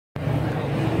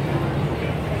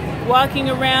Walking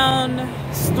around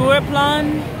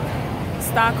Stureplan,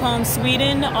 Stockholm,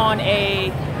 Sweden on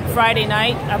a Friday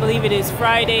night. I believe it is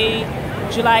Friday,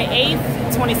 July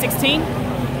 8th, 2016.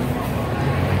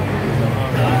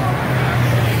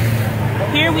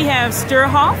 Here we have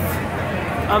Stureplan,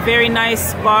 a very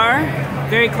nice bar,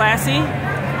 very classy.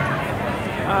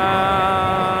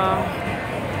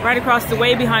 Right across the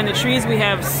way behind the trees we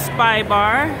have Spy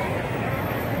Bar.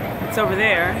 It's over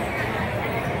there.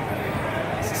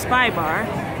 It's a Spy Bar.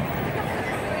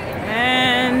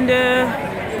 And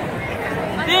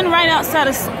then right outside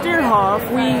of Stureplan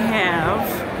we have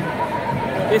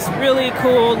this really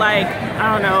cool, like,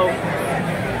 I don't know,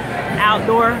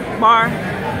 outdoor bar.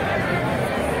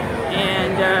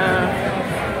 And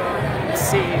let's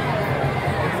see.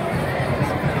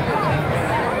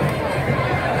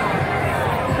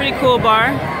 Pretty cool bar.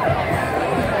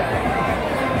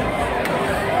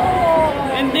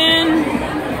 And then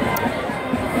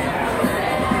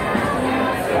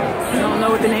I don't know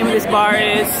what the name of this bar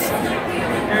is.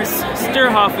 There's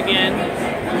Stureplan again.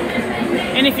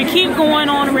 And if you keep going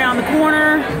on around the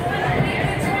corner,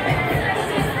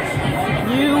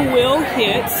 you will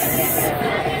hit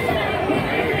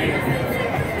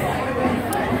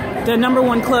the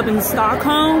 #1 club in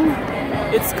Stockholm.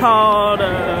 It's called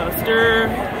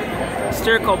Stureplan.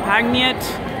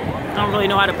 I don't really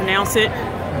know how to pronounce it,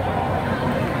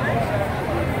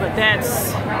 but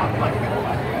that's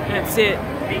it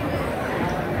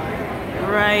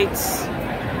right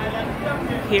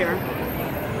here.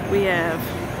 We have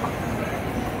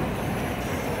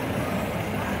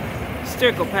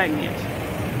Stureplan,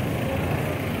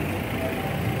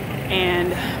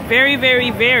 and very,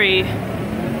 very, very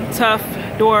tough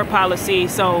door policy,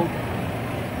 so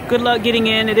good luck getting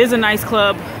in. It is a nice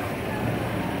club,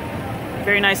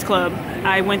 very nice club.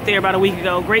 I went there about a week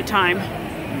ago. Great time.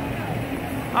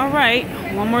 All right,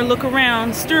 one more look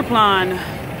around Stureplan,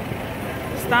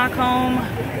 Stockholm,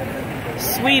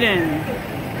 Sweden.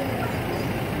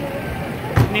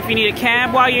 And if you need a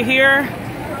cab while you're here,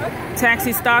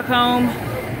 Taxi Stockholm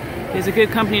is a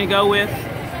good company to go with.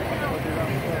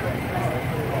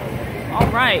 All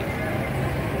right.